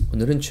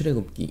오늘은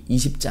출애굽기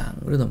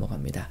 20장으로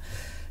넘어갑니다.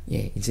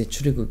 예, 이제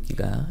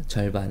출애굽기가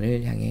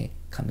절반을 향해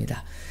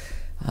갑니다.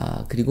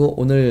 그리고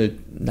오늘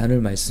나눌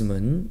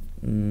말씀은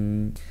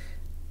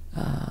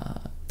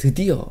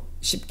드디어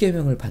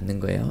십계명을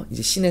받는 거예요.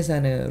 이제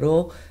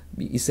시내산으로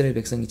이스라엘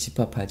백성이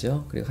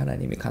집합하죠. 그리고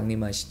하나님이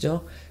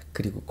강림하시죠.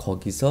 그리고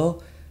거기서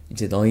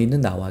이제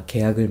너희는 나와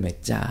계약을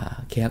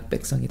맺자, 계약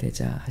백성이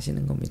되자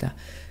하시는 겁니다.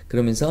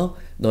 그러면서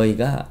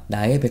너희가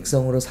나의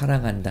백성으로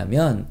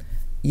살아간다면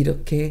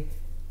이렇게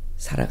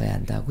살아가야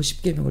한다고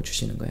십계명을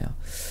주시는 거예요.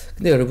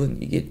 근데 여러분,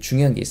 이게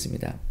중요한 게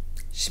있습니다.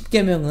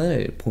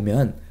 십계명을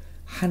보면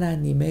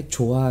하나님의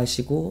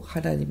좋아하시고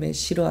하나님의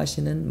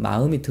싫어하시는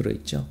마음이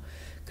들어있죠.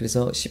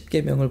 그래서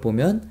십계명을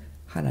보면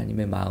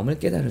하나님의 마음을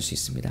깨달을 수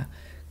있습니다.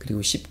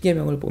 그리고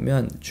십계명을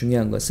보면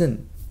중요한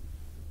것은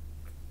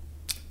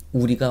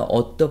우리가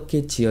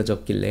어떻게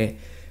지어졌길래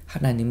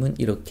하나님은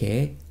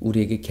이렇게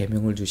우리에게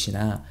계명을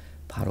주시나,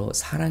 바로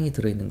사랑이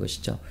들어있는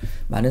것이죠.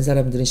 많은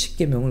사람들은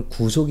십계명을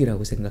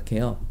구속이라고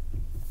생각해요.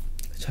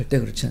 절대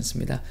그렇지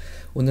않습니다.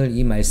 오늘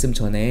이 말씀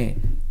전에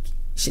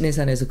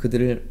시내산에서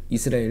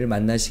이스라엘을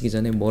만나시기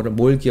전에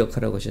뭘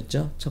기억하라고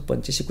하셨죠? 첫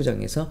번째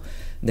 19장에서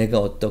내가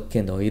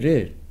어떻게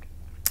너희를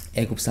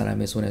애굽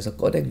사람의 손에서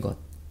꺼낸 것,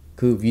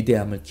 그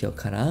위대함을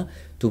기억하라.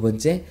 두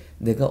번째,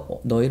 내가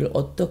너희를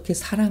어떻게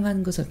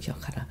사랑한 것을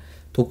기억하라.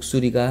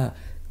 독수리가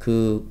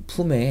그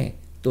품에,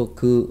 또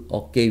그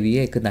어깨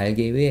위에, 그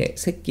날개 위에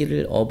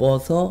새끼를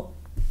업어서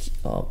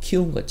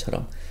키운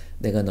것처럼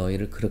내가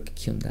너희를 그렇게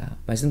키운다.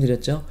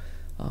 말씀드렸죠?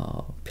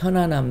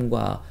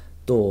 편안함과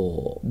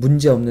또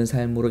문제없는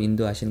삶으로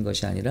인도하시는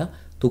것이 아니라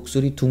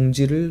독수리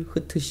둥지를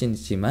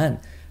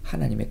흩으시지만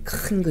하나님의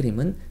큰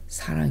그림은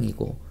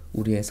사랑이고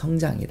우리의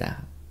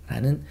성장이다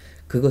라는,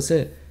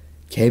 그것을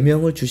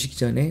계명을 주시기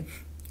전에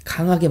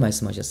강하게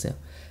말씀하셨어요.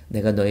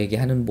 내가 너에게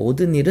하는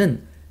모든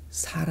일은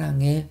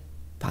사랑의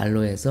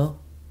발로에서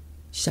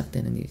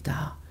시작되는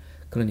일이다.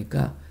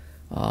 그러니까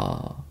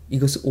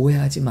이것을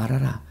오해하지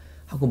말아라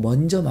하고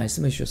먼저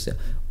말씀해 주셨어요.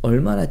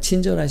 얼마나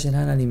친절하신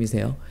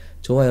하나님이세요.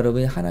 저와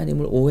여러분이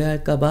하나님을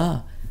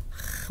오해할까봐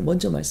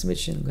먼저 말씀해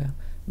주시는 거예요.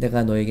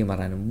 내가 너에게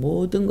말하는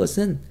모든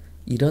것은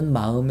이런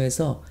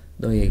마음에서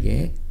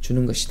너에게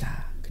주는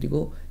것이다.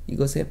 그리고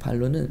이것의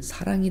반론은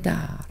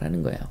사랑이다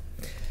라는 거예요.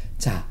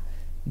 자,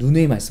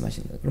 누누이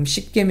말씀하시는 거예요. 그럼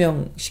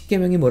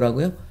십계명이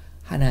뭐라고요?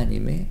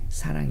 하나님의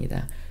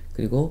사랑이다.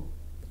 그리고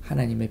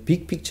하나님의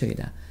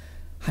빅픽처이다.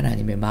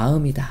 하나님의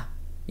마음이다.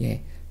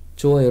 예,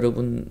 저와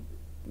여러분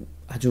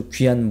아주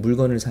귀한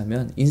물건을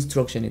사면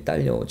인스트럭션이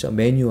딸려오죠.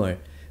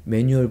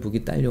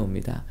 매뉴얼북이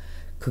딸려옵니다.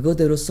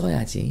 그거대로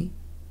써야지.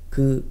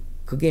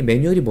 그게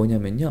매뉴얼이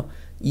뭐냐면요,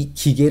 이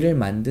기계를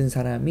만든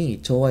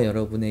사람이 저와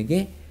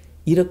여러분에게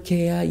이렇게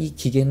해야 이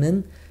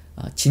기계는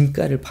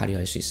진가를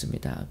발휘할 수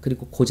있습니다.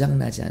 그리고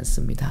고장나지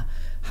않습니다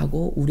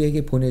하고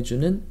우리에게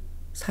보내주는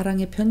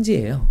사랑의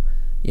편지예요.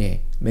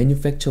 예,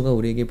 매뉴팩처가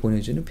우리에게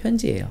보내주는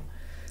편지예요.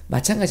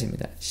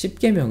 마찬가지입니다.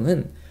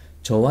 십계명은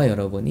저와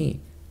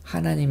여러분이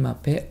하나님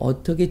앞에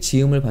어떻게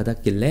지음을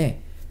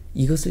받았길래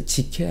이것을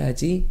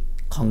지켜야지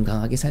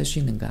건강하게 살 수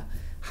있는가,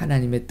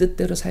 하나님의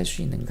뜻대로 살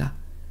수 있는가.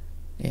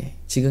 예,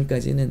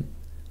 지금까지는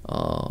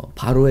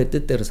바로의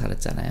뜻대로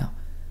살았잖아요.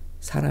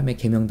 사람의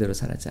계명대로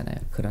살았잖아요.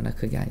 그러나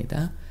그게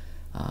아니다.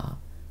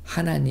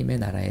 하나님의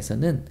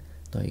나라에서는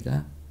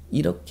너희가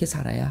이렇게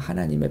살아야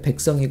하나님의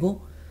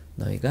백성이고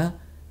너희가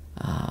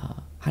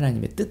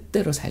하나님의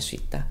뜻대로 살 수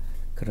있다.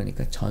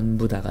 그러니까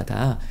전부 다가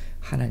다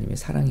하나님의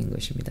사랑인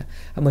것입니다.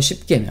 한번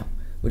십계명,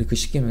 우리 그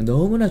십계명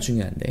너무나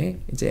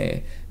중요한데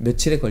이제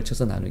며칠에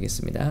걸쳐서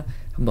나누겠습니다.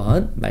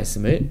 한번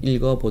말씀을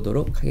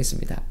읽어보도록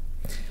하겠습니다.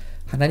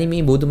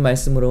 하나님이 모든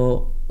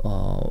말씀으로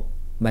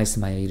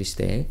말씀하여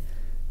이르시되,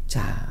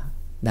 자,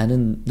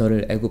 나는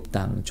너를 애굽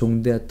땅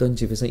종되었던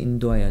집에서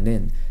인도하여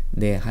낸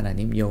내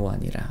하나님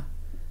여호와니라.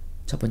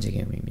 첫 번째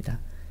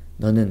계명입니다.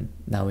 너는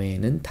나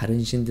외에는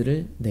다른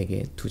신들을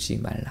내게 두지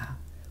말라.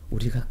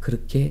 우리가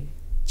그렇게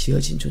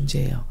지어진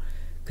존재예요.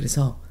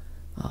 그래서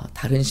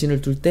다른 신을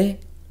둘 때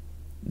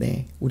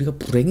우리가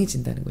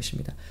불행해진다는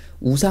것입니다.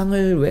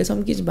 우상을 왜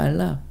섬기지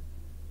말라?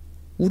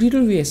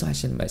 우리를 위해서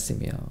하시는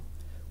말씀이에요.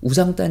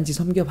 우상단지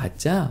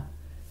섬겨봤자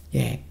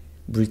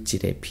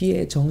물질의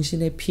피해,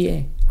 정신의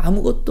피해,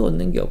 아무것도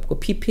얻는 게 없고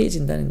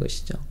피폐해진다는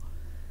것이죠.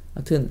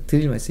 하여튼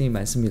드릴 말씀이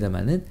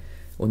많습니다만은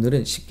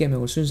오늘은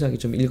십계명을 순수하게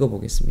좀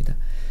읽어보겠습니다.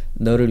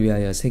 너를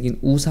위하여 새긴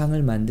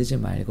우상을 만들지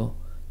말고,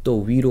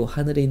 또 위로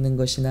하늘에 있는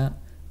것이나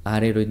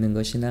아래로 있는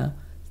것이나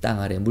땅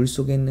아래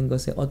물속에 있는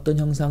것의 어떤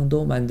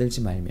형상도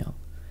만들지 말며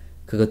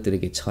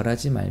그것들에게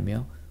절하지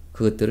말며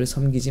그것들을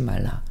섬기지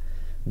말라.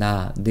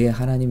 나 내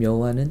하나님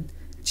여호와는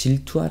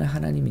질투하는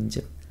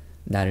하나님인즉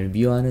나를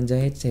미워하는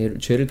자의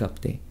죄를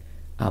갚되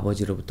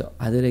아버지로부터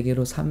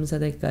아들에게로 3,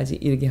 4대까지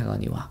이르게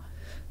하거니와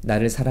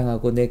나를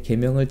사랑하고 내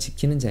계명을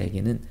지키는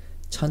자에게는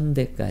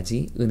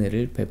 1000대까지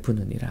은혜를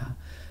베푸느니라.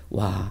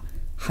 와,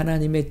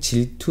 하나님의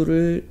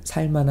질투를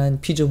살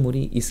만한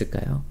피조물이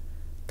있을까요?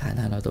 단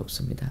하나도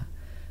없습니다.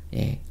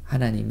 예,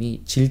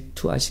 하나님이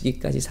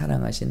질투하시기까지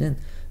사랑하시는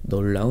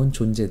놀라운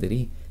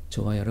존재들이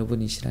저와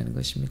여러분이시라는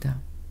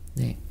것입니다.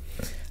 네,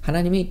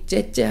 하나님이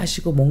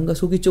째째하시고 뭔가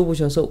속이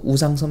좁으셔서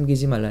우상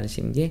섬기지 말라는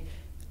게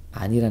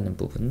아니라는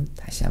부분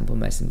다시 한번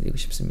말씀드리고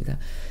싶습니다.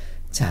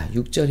 자,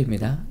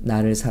 6절입니다.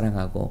 나를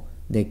사랑하고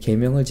내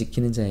계명을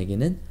지키는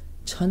자에게는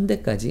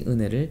천대까지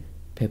은혜를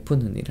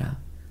베푸느니라.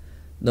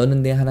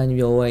 너는 내 하나님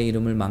여호와의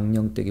이름을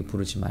망령되게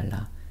부르지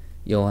말라.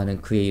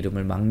 여호와는 그의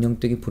이름을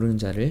망령되게 부르는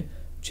자를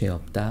죄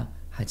없다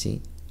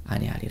하지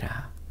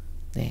아니하리라.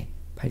 네,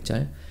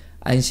 8절.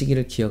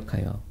 안식일을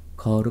기억하여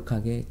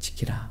거룩하게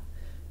지키라.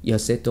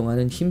 엿새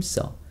동안은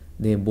힘써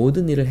내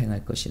모든 일을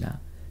행할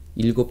것이나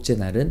일곱째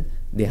날은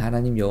내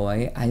하나님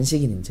여호와의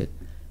안식일인즉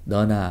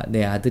너나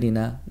내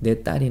아들이나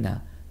내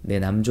딸이나 내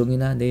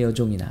남종이나 내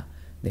여종이나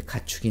내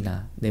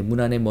가축이나 내 문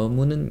안에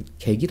머무는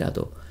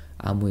객이라도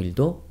아무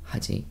일도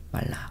하지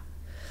말라.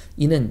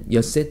 이는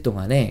엿새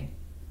동안에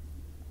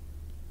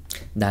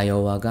나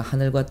여호와가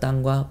하늘과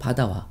땅과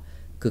바다와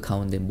그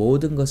가운데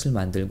모든 것을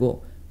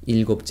만들고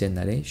일곱째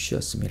날에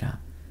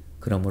쉬었음이라.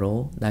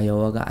 그러므로 나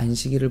여호와가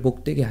안식일을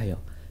복되게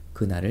하여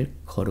그 날을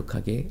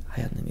거룩하게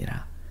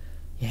하였느니라.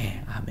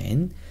 예,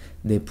 아멘.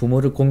 내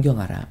부모를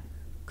공경하라.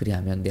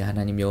 그리하면 내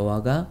하나님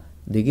여호와가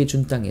내게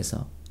준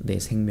땅에서 내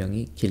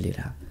생명이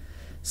길리라.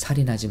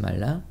 살인하지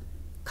말라.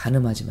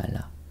 간음하지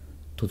말라.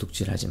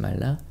 도둑질하지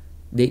말라.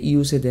 내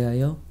이웃에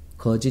대하여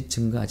거짓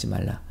증거하지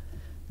말라.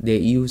 내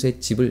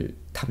이웃의 집을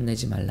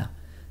탐내지 말라.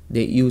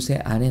 내 이웃의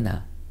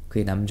아내나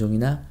그의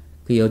남종이나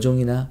그의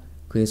여종이나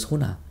그의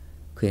소나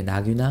그의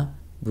나귀나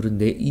물은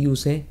내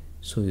이웃의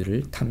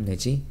소유를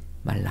탐내지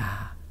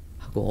말라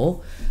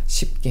하고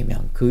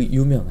십계명, 그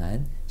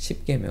유명한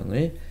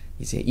십계명을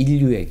이제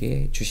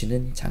인류에게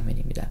주시는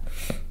장면입니다.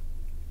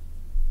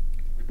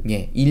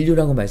 예,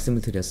 인류라고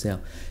말씀을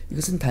드렸어요.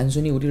 이것은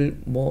단순히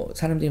우리를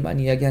사람들이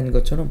많이 이야기하는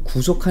것처럼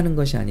구속하는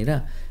것이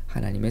아니라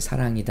하나님의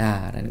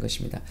사랑이다라는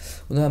것입니다.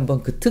 오늘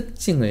한번 그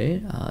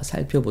특징을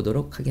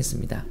살펴보도록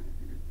하겠습니다.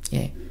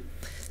 예,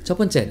 첫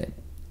번째는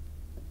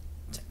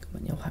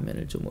잠깐만요,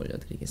 화면을 좀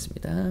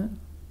올려드리겠습니다.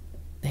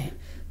 네,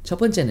 첫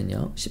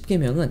번째는요,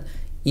 십계명은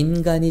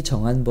인간이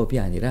정한 법이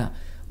아니라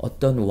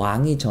어떤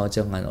왕이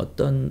정한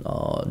어떤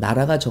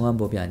나라가 정한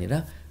법이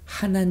아니라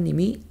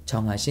하나님이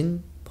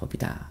정하신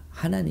법이다.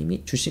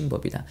 하나님이 주신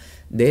법이다.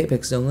 내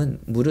백성은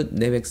무릇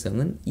내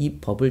백성은 이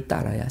법을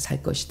따라야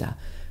살 것이다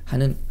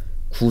하는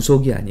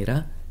구속이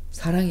아니라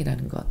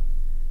사랑이라는 것.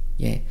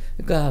 예,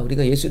 그러니까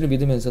우리가 예수를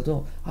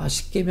믿으면서도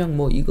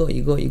십계명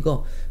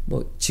이거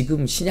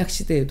지금 신약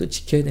시대에도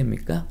지켜야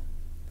됩니까?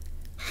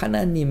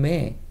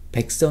 하나님의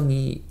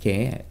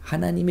백성이게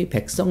하나님이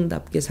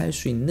백성답게 살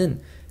수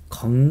있는,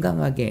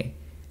 건강하게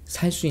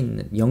살 수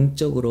있는,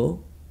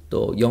 영적으로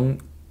또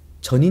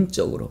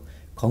전인적으로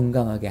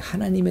건강하게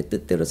하나님의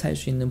뜻대로 살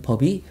수 있는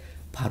법이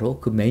바로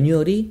그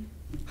매뉴얼이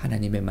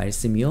하나님의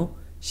말씀이요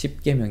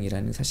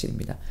십계명이라는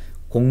사실입니다.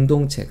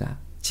 공동체가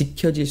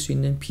지켜질 수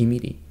있는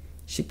비밀이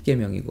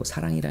십계명이고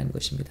사랑이라는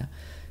것입니다.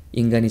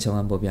 인간이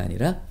정한 법이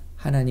아니라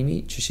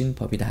하나님이 주신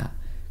법이다.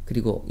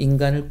 그리고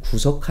인간을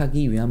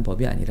구속하기 위한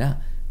법이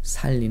아니라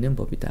살리는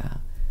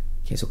법이다.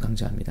 계속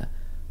강조합니다.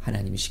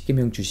 하나님이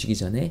십계명 주시기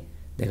전에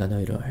내가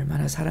너희를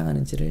얼마나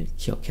사랑하는지를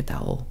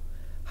기억해다오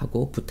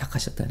하고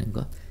부탁하셨다는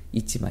것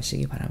잊지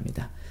마시기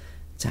바랍니다.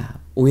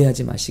 자,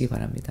 오해하지 마시기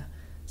바랍니다.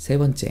 세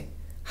번째,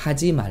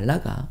 하지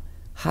말라가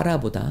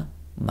하라보다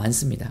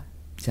많습니다.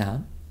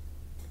 자,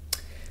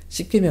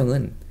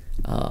 십계명은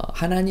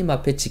하나님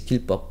앞에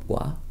지킬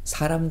법과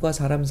사람과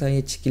사람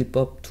사이에 지킬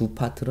법 두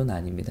파트로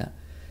나뉩니다.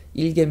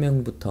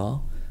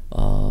 1계명부터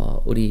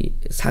우리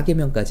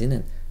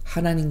 4계명까지는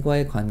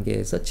하나님과의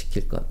관계에서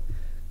지킬 것,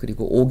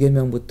 그리고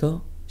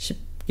 5계명부터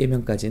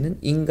 10계명까지는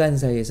인간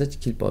사이에서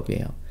지킬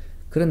법이에요.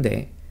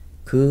 그런데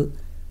그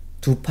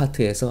두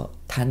파트에서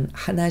단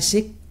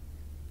하나씩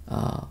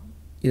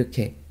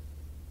이렇게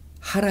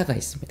하라가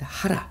있습니다.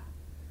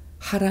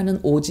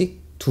 하라는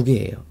오직 두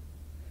개예요.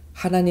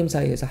 하나님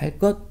사이에서 할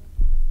것,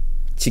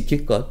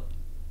 지킬 것,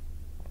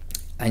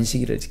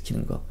 안식일을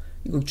지키는 것.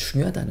 이거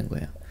중요하다는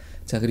거예요.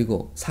 자,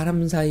 그리고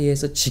사람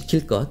사이에서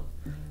지킬 것,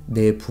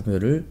 내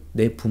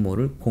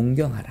부모를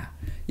공경하라.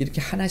 이렇게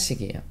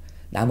하나씩이에요.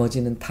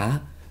 나머지는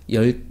다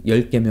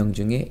 10계명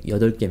중에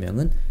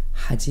 8계명은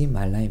하지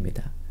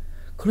말라입니다.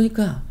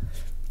 그러니까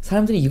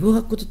사람들이 이거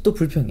갖고도 또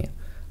불평해요.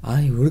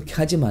 왜 이렇게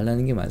하지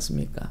말라는 게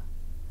많습니까?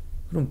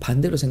 그럼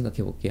반대로 생각해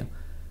볼게요.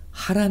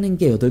 하라는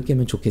게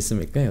 8개면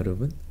좋겠습니까,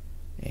 여러분?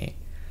 예.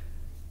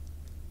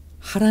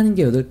 하라는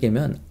게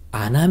 8개면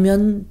안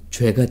하면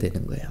죄가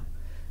되는 거예요.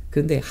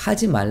 그런데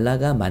하지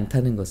말라가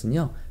많다는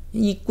것은요,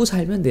 잊고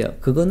살면 돼요.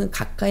 그거는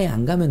가까이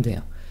안 가면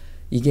돼요.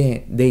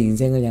 이게 내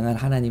인생을 향한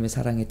하나님의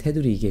사랑의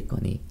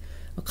태도이겠거니,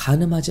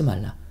 간음하지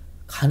말라.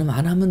 간음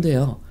안 하면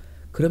돼요.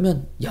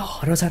 그러면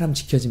여러 사람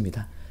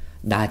지켜집니다.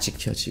 나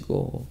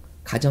지켜지고,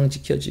 가정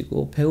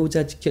지켜지고,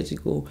 배우자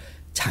지켜지고,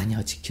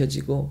 자녀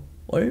지켜지고,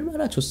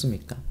 얼마나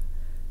좋습니까?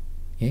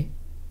 예?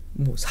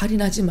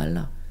 살인하지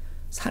말라.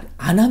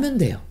 안 하면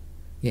돼요.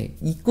 예,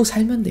 잊고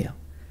살면 돼요.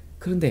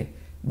 그런데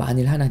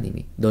만일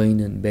하나님이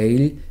너희는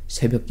매일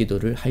새벽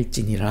기도를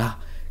할지니라.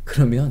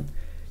 그러면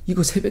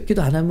이거 새벽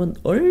기도 안 하면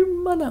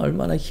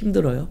얼마나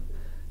힘들어요.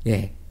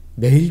 예,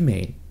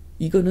 매일매일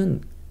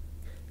이거는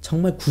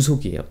정말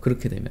구속이에요.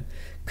 그렇게 되면.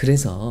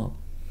 그래서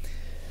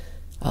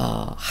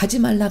하지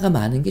말라가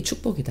많은 게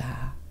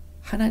축복이다.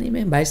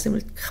 하나님의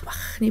말씀을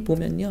가만히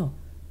보면요.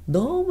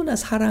 너무나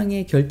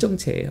사랑의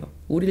결정체예요.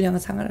 우리를 향한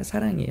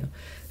사랑이에요.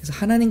 그래서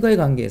하나님과의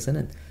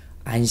관계에서는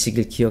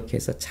안식일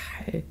기억해서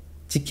잘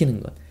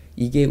지키는 것.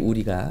 이게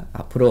우리가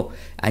앞으로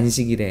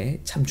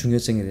안식일의 참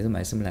중요성에 대해서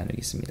말씀을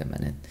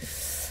나누겠습니다만은,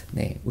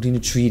 네,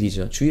 우리는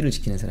주일이죠. 주일을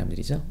지키는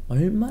사람들이죠.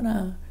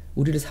 얼마나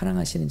우리를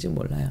사랑하시는지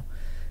몰라요.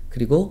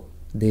 그리고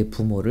내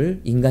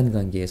부모를,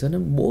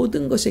 인간관계에서는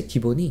모든 것의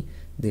기본이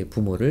내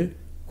부모를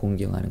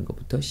공경하는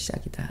것부터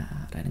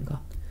시작이다라는 것.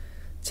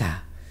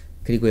 자,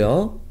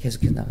 그리고요,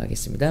 계속해서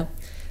나가겠습니다.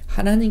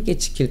 하나님께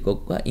지킬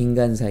것과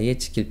인간 사이에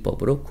지킬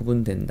법으로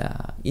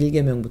구분된다.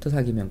 1계명부터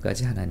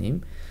 4계명까지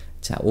하나님,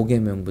 자,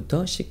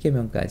 5계명부터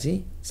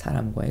 10계명까지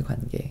사람과의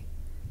관계.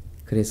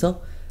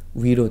 그래서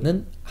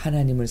위로는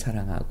하나님을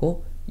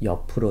사랑하고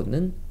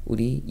옆으로는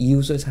우리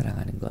이웃을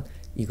사랑하는 것.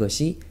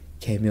 이것이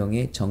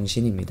계명의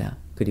정신입니다.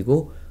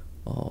 그리고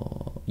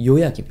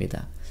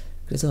요약입니다.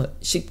 그래서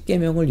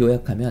 10계명을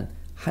요약하면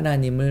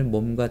하나님을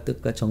몸과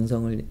뜻과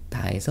정성을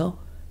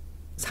다해서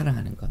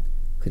사랑하는 것.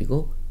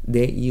 그리고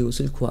내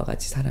이웃을 그와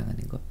같이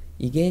사랑하는 것.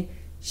 이게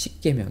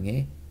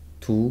 10계명의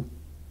두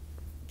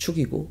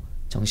축이고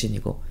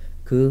정신이고,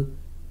 그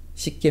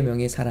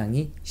 10계명의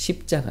사랑이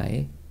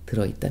십자가에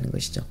들어있다는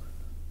것이죠.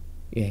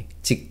 예,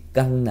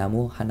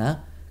 직강나무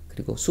하나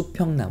그리고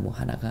수평나무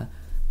하나가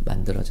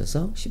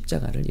만들어져서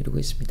십자가를 이루고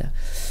있습니다.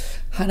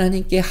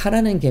 하나님께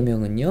하라는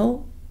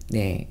계명은요,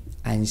 네,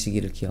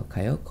 안식일을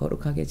기억하여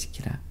거룩하게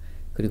지키라.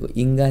 그리고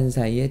인간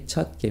사이의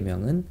첫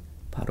계명은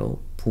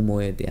바로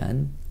부모에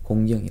대한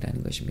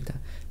공경이라는 것입니다.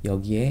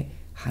 여기에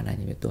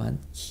하나님의 또한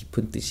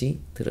깊은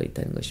뜻이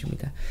들어있다는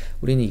것입니다.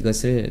 우리는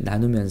이것을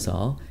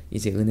나누면서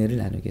이제 은혜를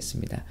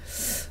나누겠습니다.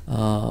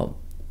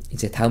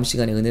 이제 다음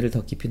시간에 은혜를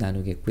더 깊이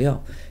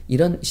나누겠고요.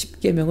 이런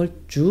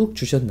 10계명을 쭉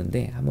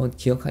주셨는데 한번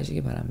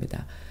기억하시기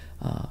바랍니다.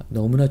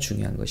 너무나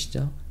중요한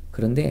것이죠.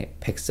 그런데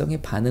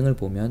백성의 반응을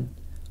보면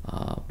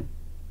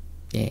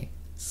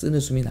쓰는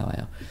숨이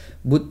나와요.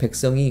 뭇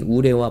백성이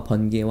우레와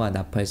번개와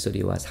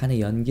나팔소리와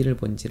산의 연기를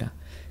본지라.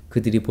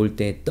 그들이 볼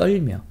때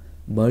떨며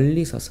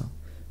멀리 서서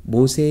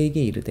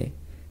모세에게 이르되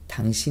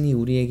당신이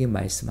우리에게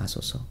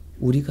말씀하소서.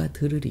 우리가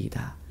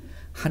들으리이다.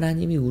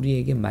 하나님이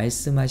우리에게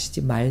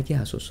말씀하시지 말게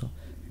하소서.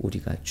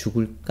 우리가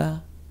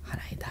죽을까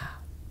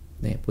하나이다.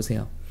 네,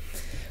 보세요.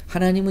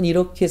 하나님은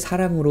이렇게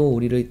사랑으로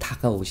우리를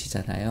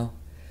다가오시잖아요.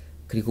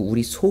 그리고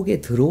우리 속에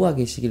들어와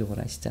계시길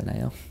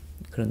원하시잖아요.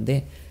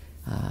 그런데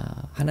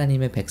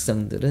하나님의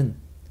백성들은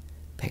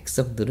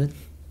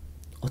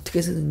어떻게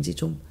해서든지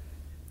좀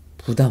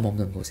부담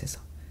없는 곳에서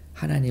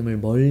하나님을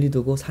멀리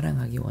두고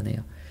사랑하기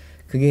원해요.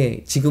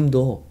 그게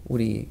지금도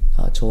우리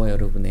저와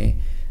여러분의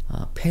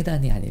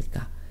패단이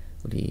아닐까,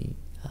 우리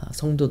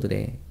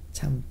성도들의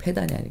참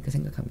패단이 아닐까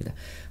생각합니다.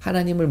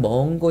 하나님을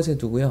먼 곳에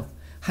두고요,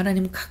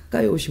 하나님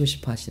가까이 오시고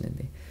싶어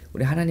하시는데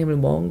우리 하나님을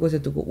먼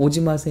곳에 두고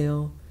오지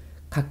마세요.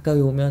 가까이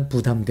오면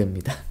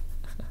부담됩니다.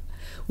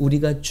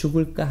 우리가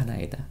죽을까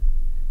하나이다.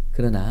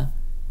 그러나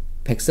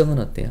백성은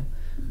어때요?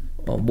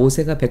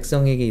 모세가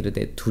백성에게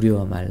이르되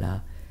두려워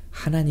말라.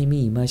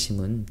 하나님이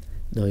임하심은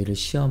너희를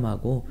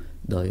시험하고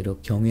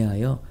너희로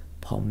경외하여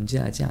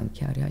범죄하지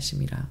않게 하려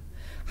하심이라.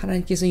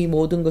 하나님께서 이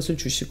모든 것을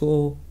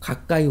주시고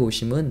가까이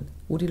오심은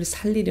우리를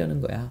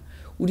살리려는 거야.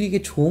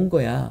 우리에게 좋은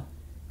거야.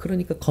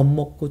 그러니까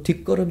겁먹고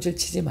뒷걸음질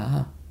치지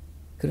마.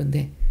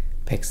 그런데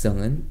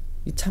백성은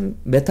참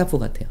메타포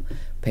같아요.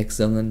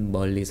 백성은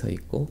멀리 서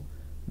있고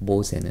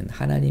모세는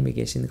하나님이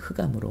계신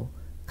흑암으로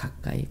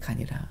가까이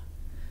가니라.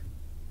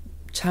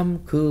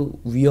 참 그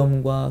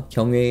위엄과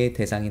경외의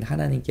대상인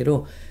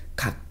하나님께로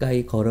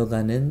가까이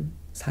걸어가는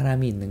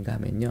사람이 있는가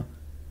하면요,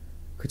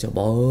 그저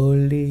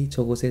멀리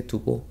저곳에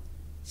두고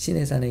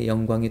시내산의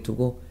영광에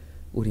두고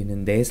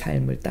우리는 내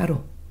삶을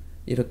따로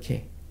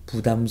이렇게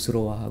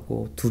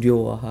부담스러워하고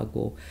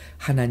두려워하고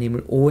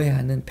하나님을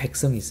오해하는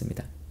백성이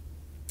있습니다.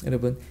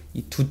 여러분,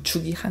 이 두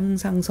축이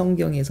항상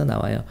성경에서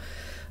나와요.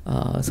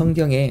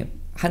 성경에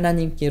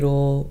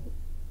하나님께로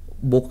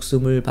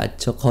목숨을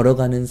바쳐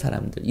걸어가는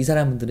사람들, 이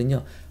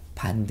사람들은요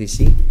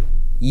반드시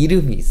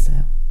이름이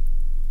있어요.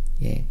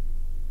 예,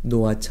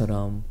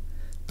 노아처럼,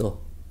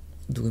 또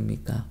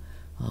누굽니까?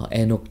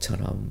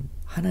 에녹처럼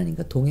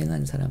하나님과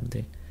동행한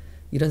사람들,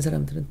 이런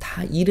사람들은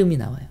다 이름이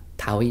나와요.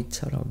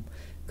 다윗처럼.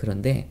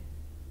 그런데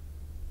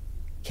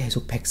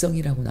계속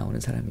백성이라고 나오는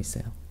사람이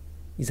있어요.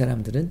 이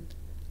사람들은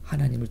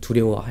하나님을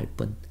두려워할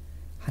뿐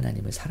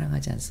하나님을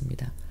사랑하지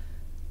않습니다.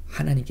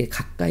 하나님께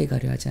가까이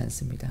가려 하지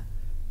않습니다.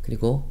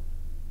 그리고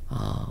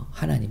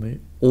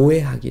하나님을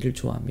오해하기를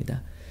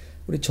좋아합니다.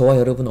 우리 저와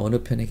여러분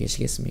어느 편에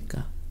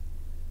계시겠습니까?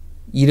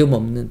 이름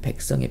없는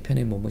백성의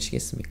편에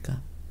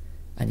머무시겠습니까?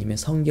 아니면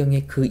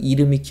성경에 그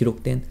이름이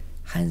기록된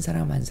한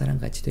사람 한 사람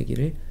같이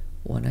되기를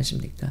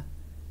원하십니까?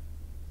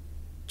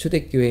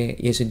 초대교회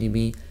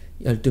예수님이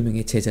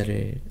 12명의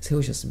제자를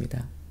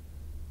세우셨습니다.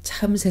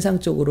 참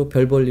세상적으로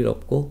별 볼 일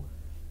없고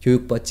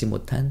교육받지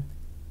못한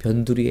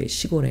변두리의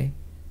시골의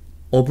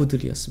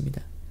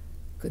어부들이었습니다.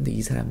 근데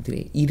이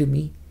사람들의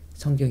이름이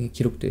성경에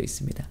기록되어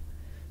있습니다.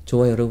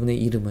 저와 여러분의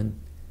이름은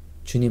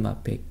주님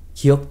앞에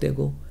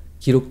기억되고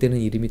기록되는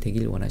이름이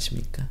되길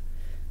원하십니까?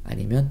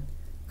 아니면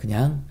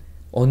그냥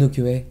어느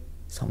교회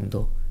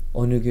성도,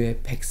 어느 교회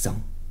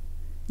백성,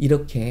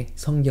 이렇게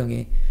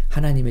성경에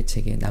하나님의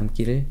책에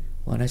남기를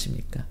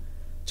원하십니까?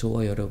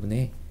 저와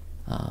여러분의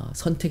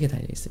선택에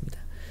달려 있습니다.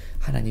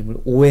 하나님을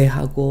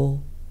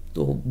오해하고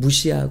또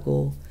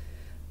무시하고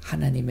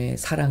하나님의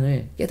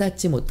사랑을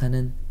깨닫지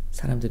못하는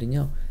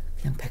사람들은요,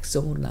 그냥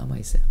백성으로 남아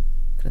있어요.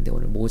 그런데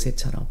오늘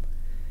모세처럼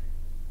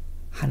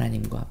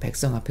하나님과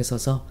백성 앞에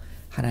서서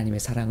하나님의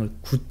사랑을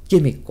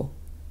굳게 믿고,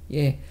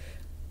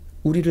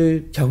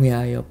 우리를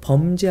경외하여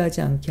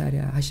범죄하지 않게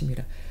하려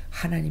하심이라,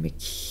 하나님의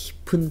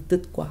깊은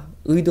뜻과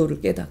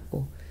의도를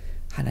깨닫고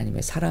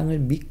하나님의 사랑을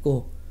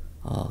믿고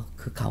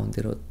그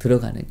가운데로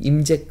들어가는,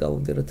 임재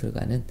가운데로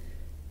들어가는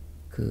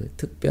그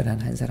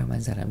특별한 한 사람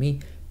한 사람이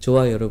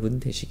저와 여러분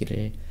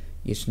되시기를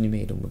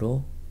예수님의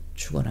이름으로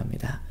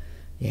축원합니다.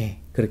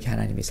 그렇게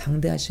하나님이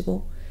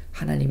상대하시고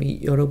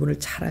하나님이 여러분을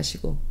잘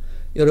아시고,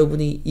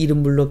 여러분이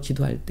이름 불러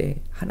기도할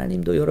때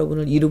하나님도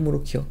여러분을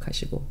이름으로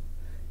기억하시고,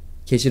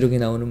 계시록에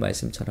나오는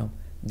말씀처럼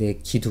내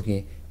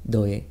기둥에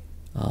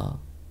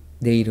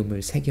내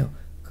이름을 새겨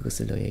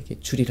그것을 너에게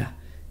주리라.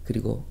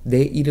 그리고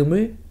내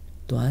이름을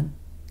또한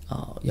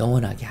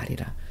영원하게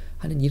하리라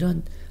하는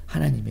이런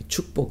하나님의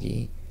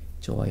축복이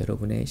저와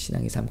여러분의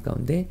신앙의 삶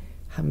가운데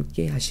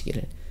함께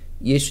하시기를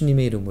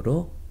예수님의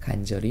이름으로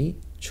간절히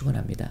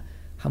축원합니다.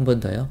 한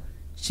번 더요.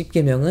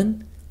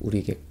 십계명은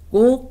우리에게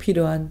꼭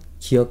필요한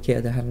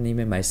기억해야 될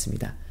하나님의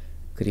말씀이다.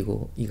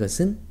 그리고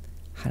이것은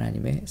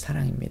하나님의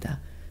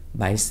사랑입니다.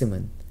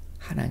 말씀은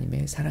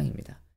하나님의 사랑입니다.